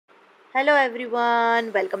Hello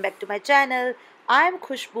everyone, welcome back to my channel. I am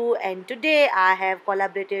Khooshbu and today I have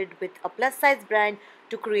collaborated with a plus size brand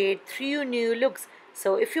to create 3 new looks.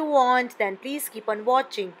 So if you want, then please keep on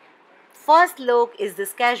watching. First look is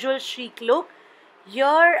this casual chic look.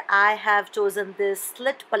 Here I have chosen this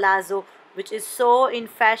slit palazzo which is so in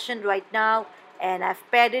fashion right now, and I've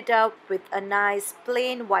paired it up with a nice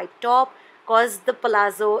plain white top cause the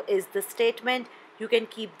palazzo is the statement. You can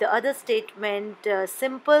keep the other statement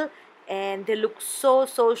simple and they look so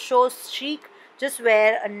chic. Just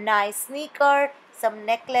wear a nice sneaker, some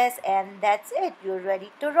necklace, and that's it. You're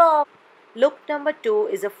ready to rock. Look number 2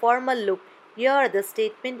 is a formal look. Here the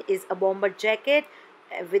statement is a bomber jacket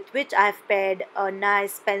with which I have paired a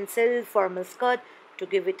nice pencil formal skirt to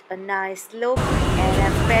give it a nice look, and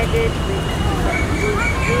I've paired it with some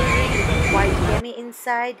jewelry, white cami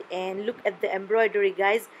inside, and look at the embroidery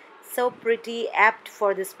guys, so pretty, apt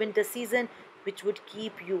for this winter season which would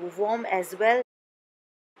keep you warm as well.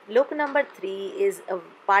 Look number 3 is a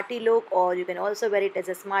party look, or you can also wear it as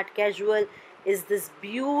a smart casual. Is this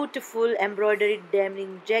beautiful embroidered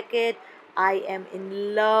denim jacket. I am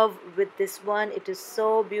in love with this one. It is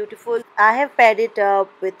so beautiful. I have paired it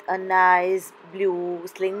up with a nice blue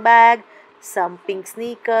sling bag, some pink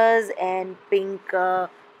sneakers, and pink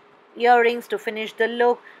earrings to finish the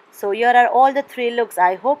look. So here are all the 3 looks.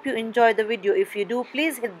 I hope you enjoy the video. If you do,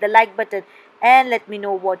 please hit the like button and let me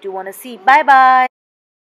know what you want to see. Bye bye.